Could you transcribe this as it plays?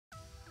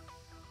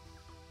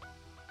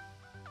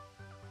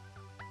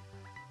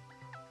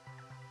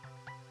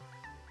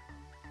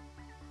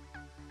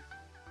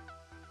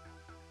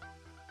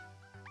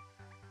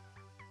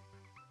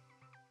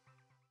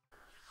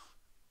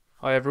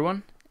Hi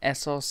everyone,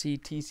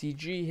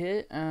 SRCTCG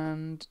here,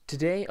 and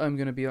today I'm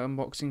going to be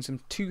unboxing some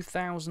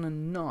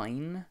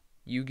 2009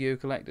 Yu-Gi-Oh!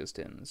 Collector's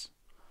Tins.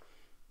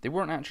 They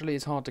weren't actually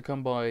as hard to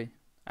come by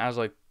as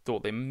I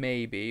thought they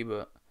may be,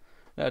 but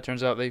it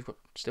turns out they've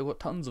still got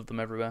tons of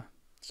them everywhere.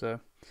 So,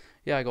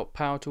 yeah, I got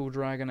Powertool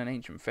Dragon and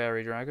Ancient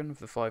Fairy Dragon with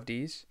the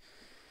 5Ds.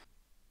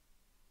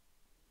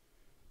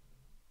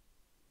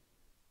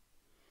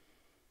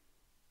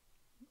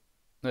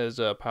 There's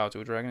a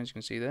Powertool Dragon, as you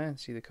can see there.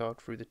 See the card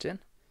through the tin.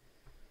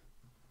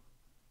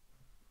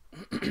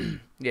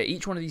 Yeah,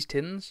 each one of these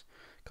tins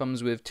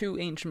comes with 2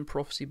 Ancient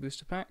Prophecy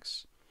booster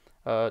packs,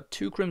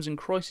 2 Crimson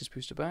Crisis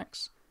booster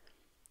packs,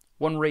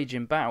 1 Rage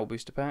in Battle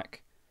booster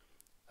pack,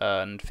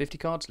 and 50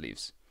 card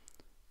sleeves.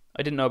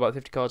 I didn't know about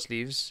 50 card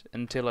sleeves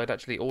until I'd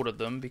actually ordered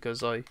them,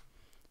 because I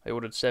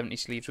ordered 70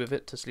 sleeves with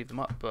it to sleeve them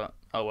up, but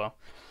oh well.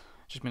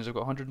 It just means I've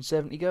got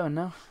 170 going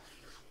now.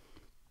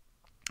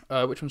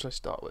 Which one should I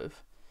start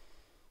with?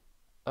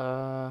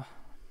 I'll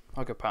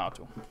go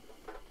Powertool.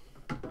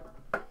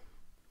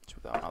 Let's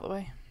put that one out of the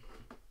way.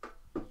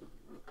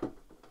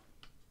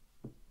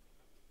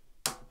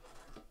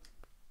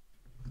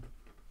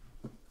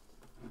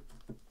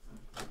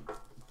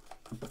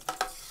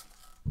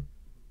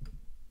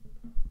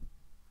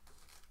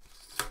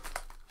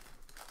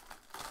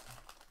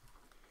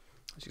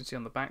 As you can see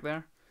on the back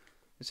there,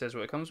 it says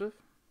what it comes with.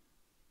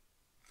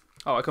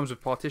 Oh, it comes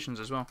with partitions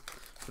as well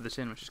for the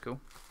tin, which is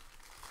cool.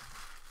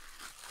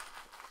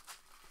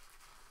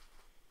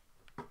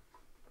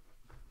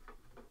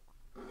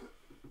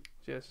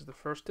 So yeah, this is the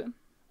first tin.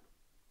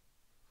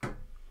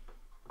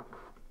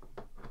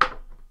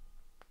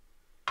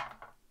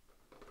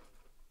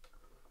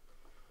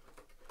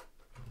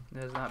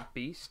 There's that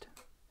beast.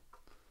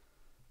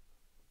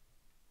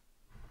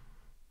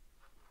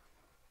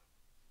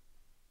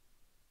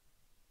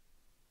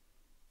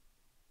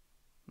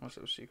 Nice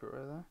little secret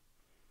right there.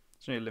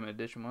 It's only a limited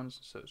edition one,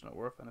 so it's not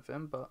worth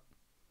anything, but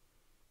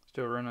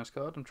still a really nice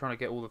card. I'm trying to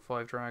get all the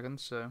 5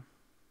 dragons, so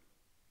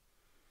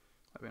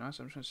that'd be nice.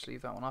 I'm just going to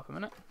sleeve that one up a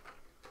minute.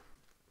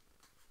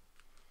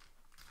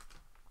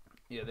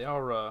 Yeah, they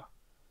are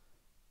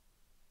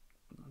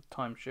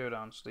Time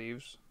Showdown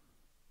sleeves.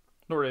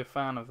 Not really a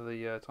fan of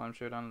the Time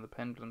Showdown and the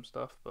pendulum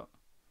stuff, but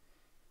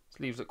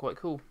sleeves look quite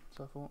cool,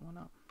 so I thought, why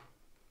not?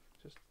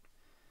 Just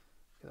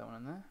get that one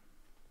in there.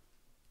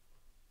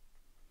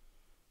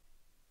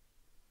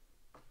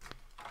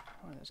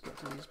 Alright, let's get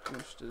to these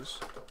boosters.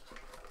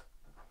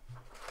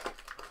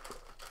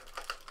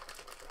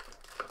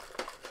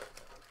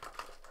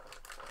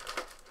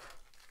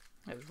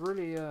 It was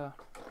really a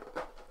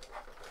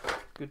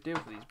good deal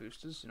for these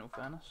boosters, in all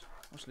fairness.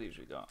 What sleeves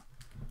we got?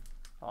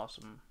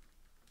 Awesome,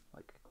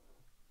 like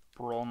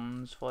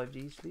bronze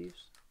 5D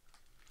sleeves.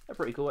 They're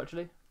pretty cool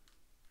actually.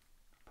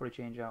 Probably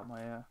change out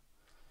my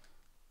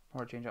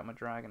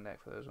dragon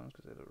deck for those ones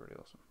because they look really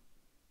awesome.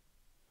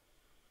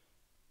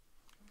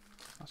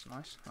 That's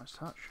nice, nice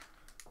touch.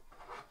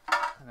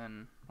 And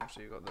then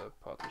obviously you've got the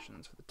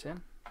partitions for the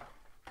tin.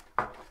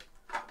 I'm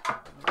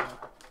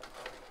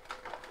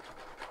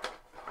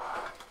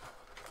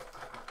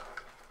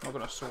not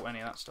going to sort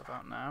any of that stuff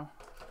out now.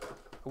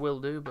 I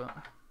will do, but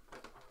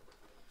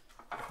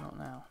not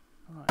now.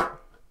 Alright.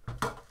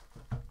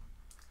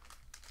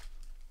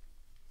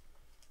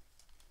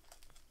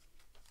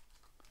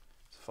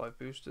 So 5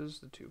 boosters,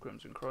 the 2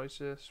 Crimson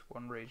Crisis,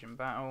 1 Rage in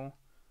Battle,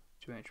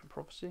 2 Ancient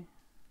Prophecy.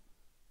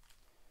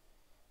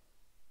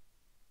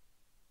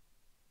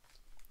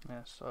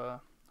 Yes,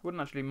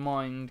 wouldn't actually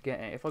mind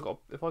getting if I got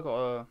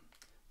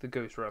the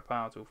Ghost Rare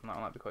Powertool from that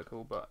one. That'd be quite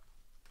cool, but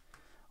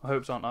my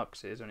hopes aren't up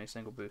because it is only a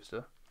single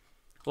booster.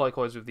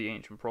 Likewise with the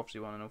Ancient Prophecy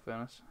one, in all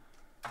fairness.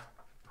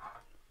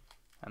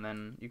 And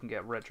then you can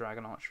get Red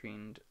Dragon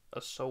Archfiend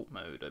Assault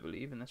Mode, I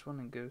believe, in this one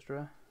in Ghost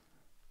Rare,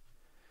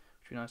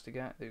 which would be nice to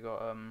get. They've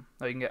got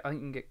oh, you can get, I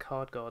think you can get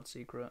Card Guard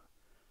Secret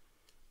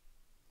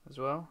as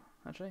well.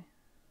 Actually,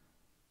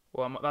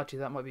 well, actually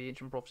that might be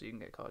Ancient Prophecy. You can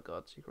get Card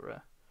Guard Secret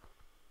Rare.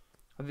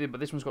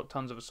 But this one's got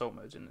tons of assault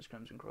modes in this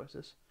Crimson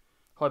Crisis.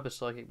 Hyper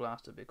Psychic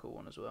Blast would be a cool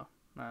one as well,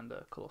 and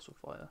Colossal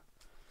Fire.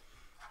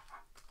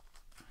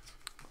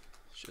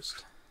 It's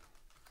just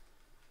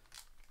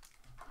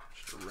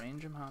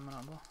arrange them how I'm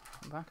going to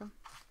unpack them.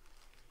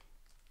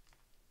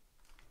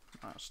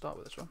 Alright, I'll start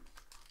with this one.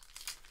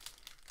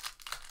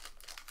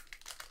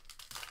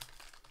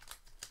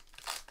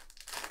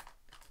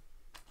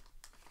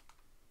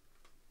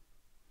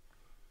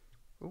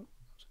 Oh,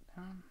 sit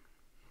down.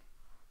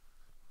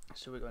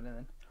 So we got in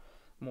then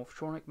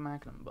Morphtronic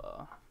Magnum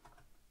Bar,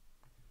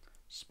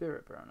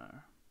 Spirit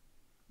Burner.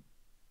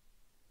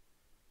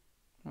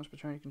 Once per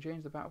turn, you can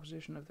change the battle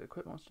position of the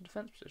equipped monster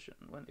defense position.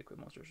 When the equipped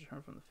monster is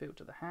returned from the field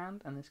to the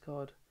hand, and this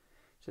card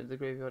sent to the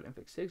graveyard,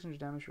 inflicts 600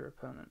 damage to your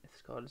opponent. If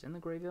this card is in the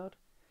graveyard,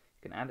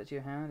 you can add it to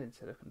your hand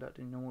instead of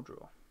conducting normal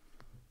draw.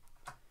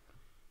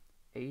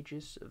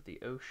 Aegis of the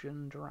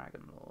Ocean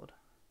Dragon Lord.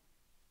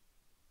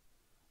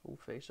 All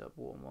face-up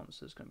war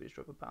monsters can be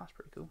destroyed by pass.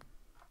 Pretty cool.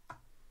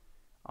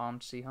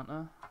 Armed Sea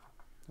Hunter.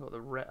 Got a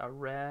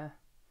rare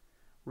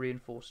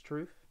Reinforced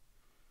Truth.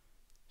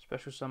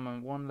 Special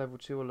summon one level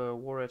 2 or lower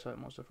warrior type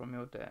monster from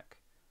your deck.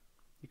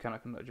 You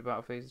cannot conduct your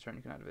battle phase this turn,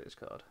 you can activate this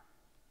card.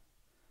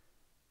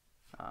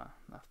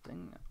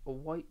 Nothing. A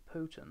white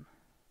Potent.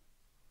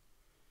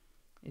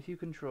 If you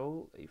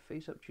control a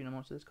face-up tuner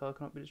monster, this card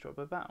cannot be destroyed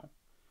by battle.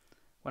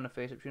 When a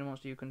face-up tuner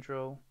monster you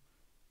control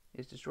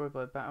is destroyed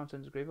by battle,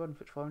 turns to graveyard and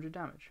inflicts 500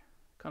 damage.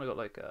 Kind of got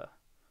like a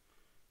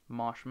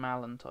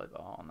Marshmallow type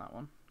art on that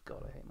one.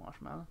 God, I hate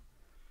Marshmallow.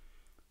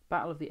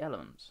 Battle of the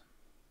Elements.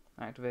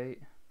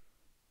 Activate.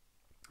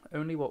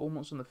 Only while all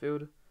monsters on the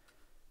field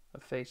are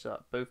face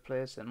up. Both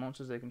players send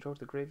monsters they control to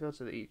the graveyard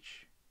so that they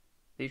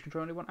each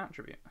control only one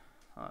attribute.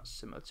 Oh, that's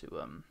similar to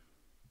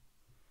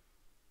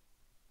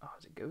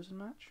is it Goes and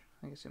Match?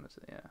 I think it's similar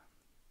to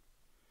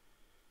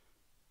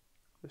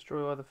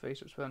Destroy either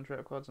face up spell and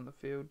trap cards on the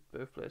field.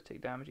 Both players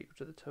take damage equal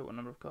to the total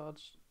number of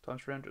cards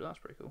times 300. That's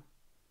pretty cool.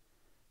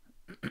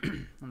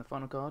 And the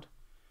final card,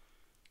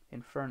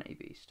 Infernape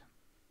Beast.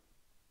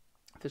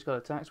 If this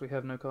card attacks, we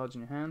have no cards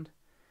in your hand.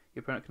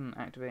 Your opponent can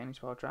activate any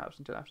spell traps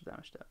until after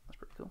damage step. That's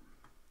pretty cool.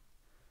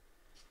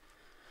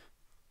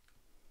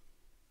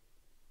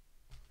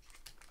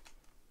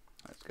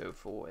 Let's go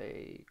for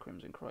a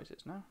Crimson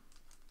Crisis now.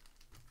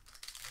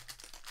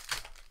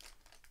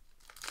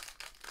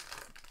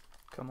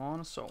 Come on,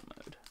 Assault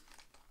mode.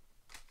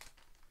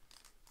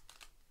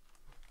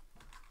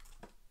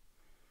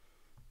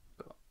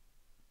 Got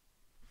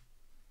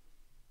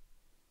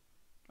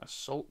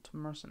Assault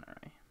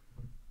Mercenary.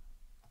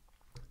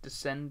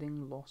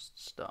 Descending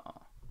Lost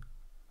Star.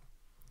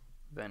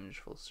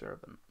 Vengeful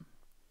Servant.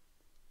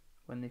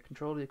 When the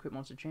control of the equipped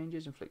monster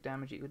changes, inflict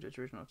damage equal to its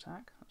original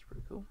attack. That's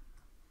pretty cool.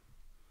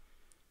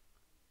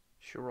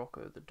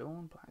 Scirocco the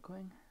Dawn,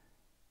 Blackwing.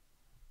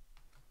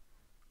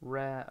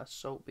 Rare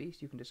Assault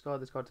Beast. You can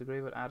discard this card to the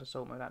graveyard, add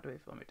Assault mode,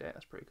 activate from your deck.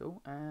 That's pretty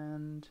cool.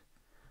 And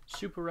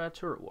super rare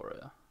Turret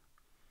Warrior.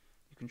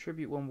 You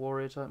contribute one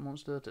warrior type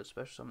monster to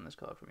special summon this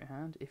card from your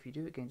hand. If you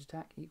do, it gains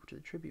attack equal to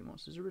the tribute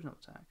monster's original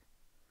attack.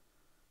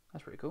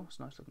 That's pretty cool. It's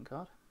a nice looking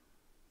card.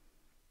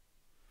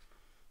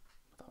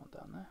 Put that one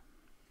down there.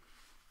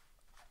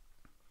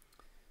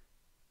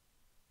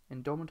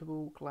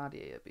 Indomitable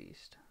Gladiator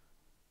Beast.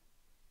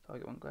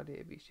 Target one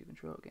Gladiator Beast you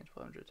control, gains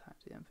 500 attack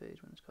to the end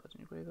phase when this card's in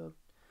your graveyard.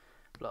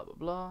 Blah blah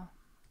blah.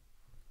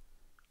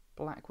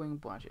 Blackwing,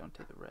 but actually I'll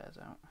take the rares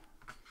out.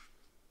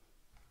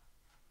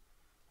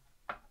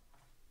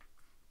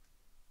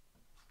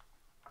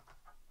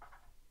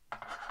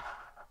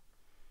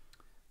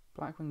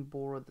 Blackwing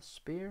Borer the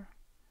Spear.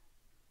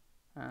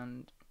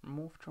 And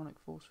Morphtronic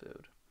Force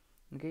Field.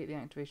 Negate the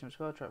activation of a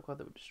spell trap card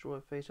that would destroy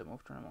a face-up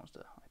Morphtronic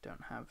monster. I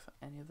don't have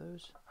any of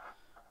those.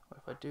 Or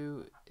if I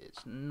do,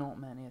 it's not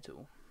many at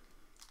all.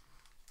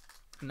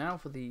 Now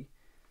for the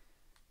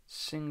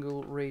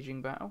single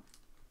Raging Battle.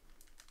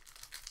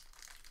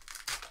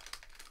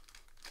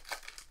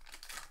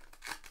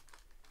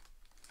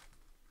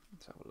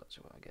 Let's have a look,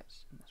 see what I get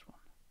in this one.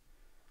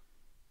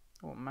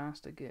 Oh,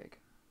 Master Gig.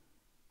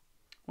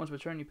 Once per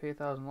turn, you pay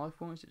 1,000 life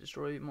points to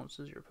destroy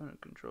monsters your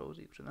opponent controls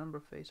equal to the number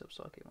of face-up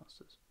psychic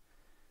monsters.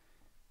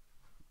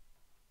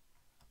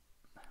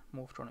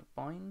 Morphtronic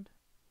Bind.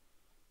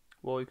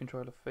 While you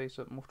control a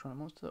face-up Morphtronic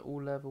monster,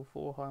 all level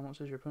 4 high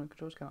monsters your opponent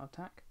controls cannot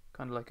attack.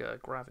 Kind of like a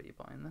Gravity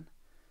Bind then.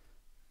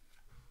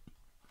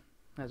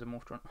 There's a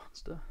Morphtronic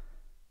monster.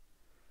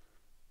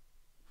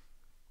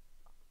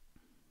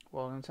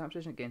 While in tap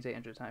position, it gains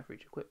 800 attack for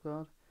each equipped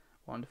card.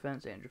 While in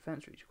defense, 800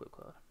 defense for each equipped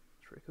card.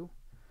 That's pretty cool.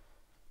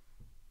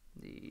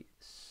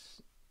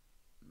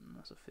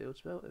 That's a field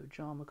spell.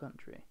 Ojama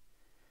Country.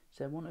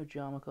 Send one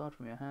Ojama card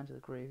from your hand to the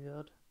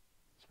graveyard.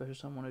 Special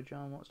summon one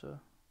Ojama monster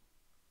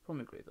from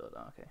your graveyard.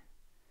 Okay.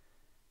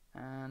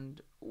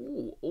 And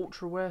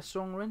ultra rare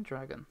Song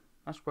Dragon.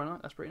 That's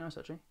pretty nice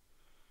actually.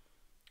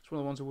 It's one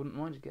of the ones I wouldn't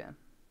mind getting.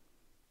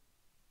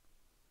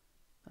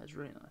 That's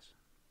really nice.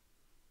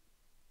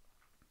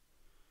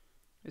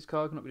 This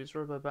card cannot be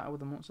destroyed by battle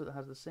with a monster that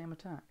has the same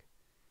attack.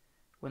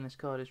 When this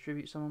card is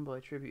tribute summoned by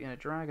tributing a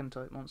dragon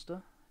type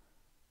monster,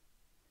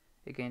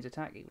 it gains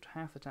attack equal to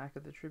half attack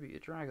of the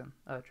tributed dragon.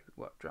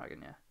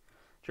 Dragon, yeah.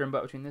 During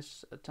battle between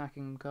this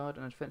attacking card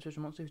and a defensive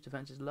monster whose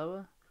defense is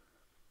lower,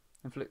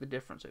 inflict the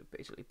difference, so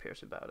basically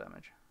piercing battle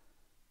damage.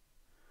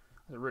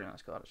 That's a really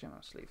nice card, actually. I'm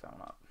going to sleeve that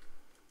one up.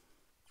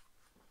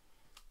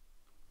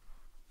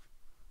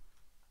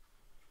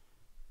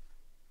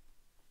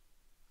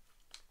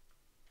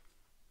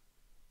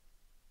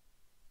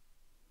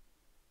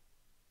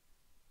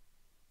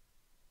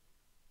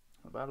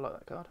 Not bad, I like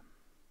that card.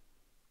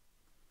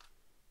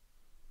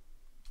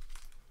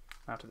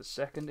 Now to the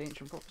second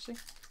Ancient Prophecy.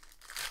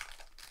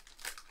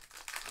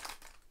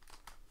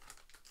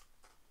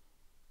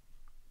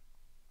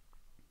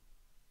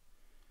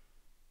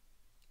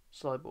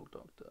 Cyborg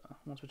Doctor.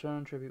 Once per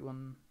turn, tribute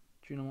one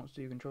tuner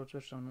monster you control,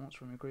 special summon monster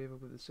from your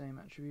graveyard with the same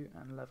attribute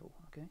and level.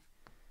 Okay.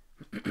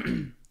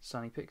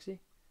 Sunny Pixie.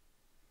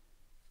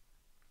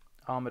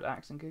 Armored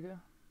Axe and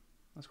Giga.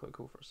 That's quite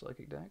cool for a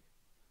psychic deck.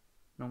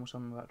 Normal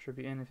summon without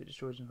tribute in. If it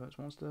destroys an opponent's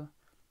monster,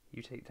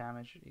 you take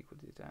damage equal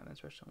to the attack, then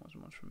special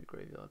summon monster from your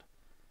graveyard.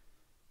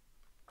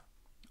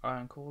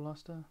 Iron Core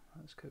Luster.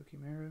 That's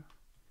Kokimeru.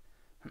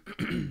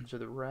 So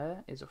the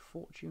rare is a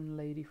Fortune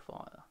Lady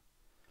Fire.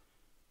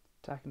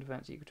 Attack and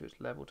defense equal to its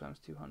level times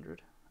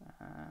 200.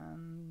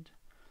 And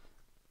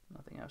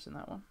nothing else in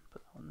that one.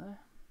 Put that one there.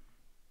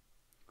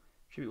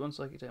 Tribute one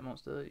psychic type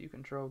monster you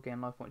control.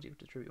 Gain life points equal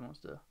to tribute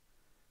monster.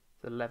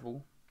 The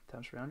level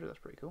times 300. That's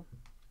pretty cool.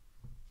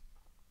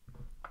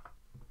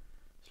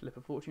 Slip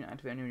of Fortune.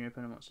 Activate when your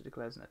opponent monster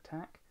declares an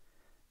attack.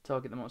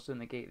 Target the monster and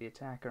negate the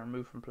attack, or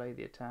remove from play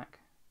the attack.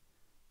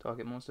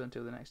 Target monster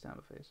until the next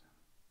standard phase.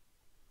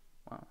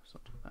 Wow, that's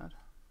not too bad.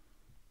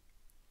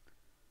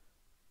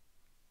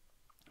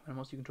 When a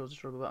monster you control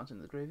destroy buttons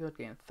into the graveyard,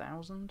 gain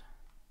 1,000.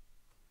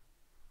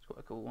 It's quite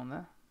a cool one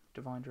there.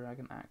 Divine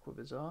Dragon Aqua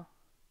Bizarre.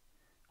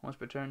 Once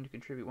per turn, you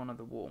contribute one of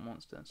the water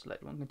monster and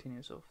select one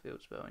continuous or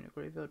field spell in your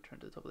graveyard, turn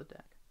to the top of the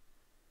deck.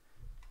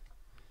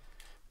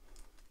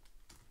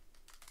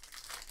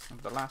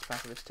 And for the last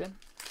pack of this tin,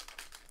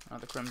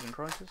 another Crimson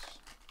Crisis.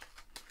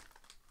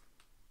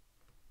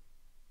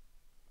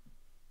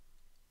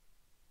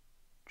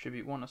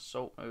 Tribute one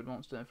assault mode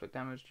monster, inflict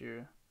damage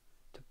to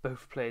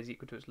both players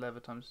equal to its level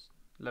times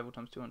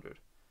 200.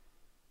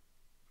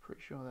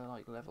 Pretty sure they're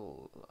like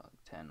level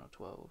 10 or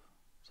 12,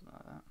 something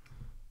like that.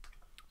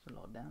 It's a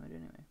lot of damage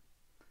anyway.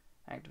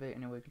 Activate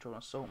anyway you control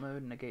assault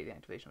mode, negate the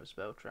activation of a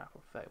spell, trap,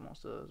 or effect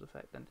monster's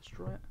effect, then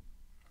destroy it.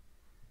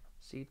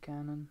 Seed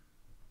Cannon.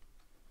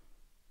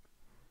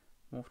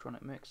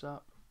 Morphtronic Mix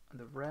Up. And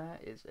the rare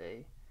is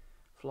a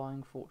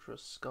Flying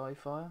Fortress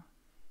Skyfire.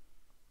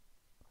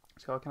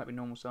 This card cannot be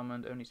normal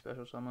summoned, only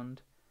special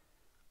summoned.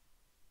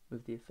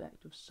 With the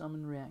effect of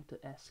Summon Reactor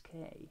SK.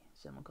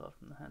 Summon card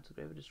from the hand to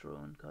grave, destroy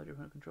one card your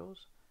opponent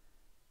controls.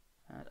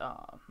 And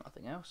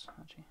nothing else,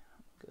 actually.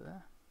 Go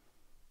there.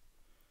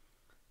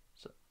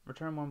 So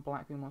return one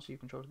Blackwing monster you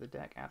control to the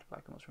deck, add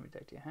Blackwing monster from your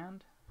deck to your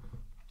hand.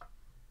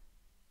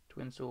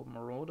 Twin Sword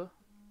Marauder.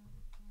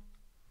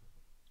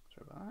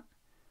 Sorry about that.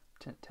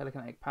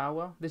 Telekinetic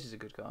Power. This is a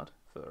good card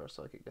for a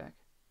psychic deck.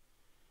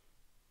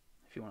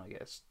 If you want to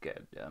get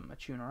a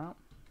tuner out.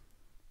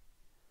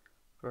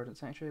 Verdant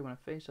Sanctuary. When a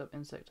face-up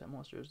insect-type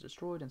monster is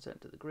destroyed and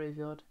sent to the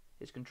graveyard,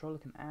 its controller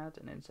can add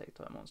an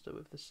insect-type monster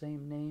with the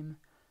same name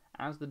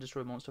as the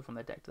destroyed monster from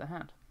their deck to their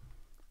hand.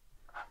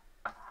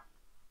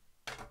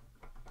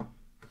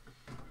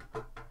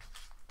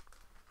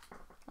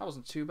 That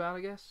wasn't too bad,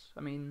 I guess.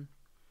 I mean,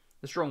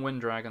 the Strong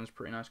Wind Dragon's a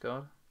pretty nice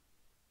card.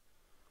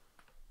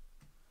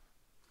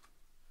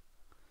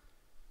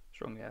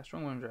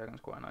 Strong Wind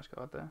Dragon's quite a nice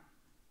card there.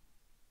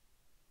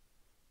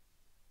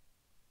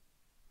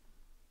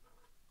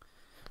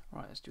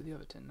 Right, let's do the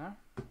other tin now.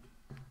 I'll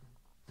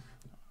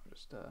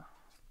just pile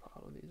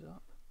all these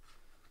up.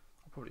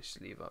 I'll probably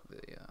sleeve up the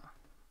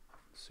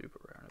super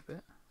rare in a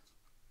bit.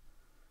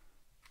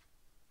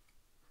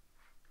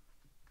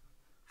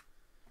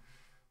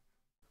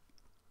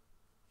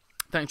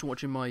 Thanks for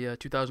watching my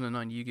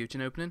 2009 Yu-Gi-Oh!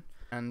 Tin opening,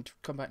 and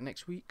come back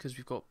next week because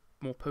we've got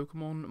more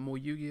Pokemon, more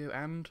Yu-Gi-Oh!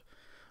 And,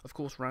 of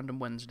course, Random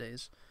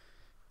Wednesdays.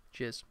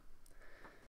 Cheers.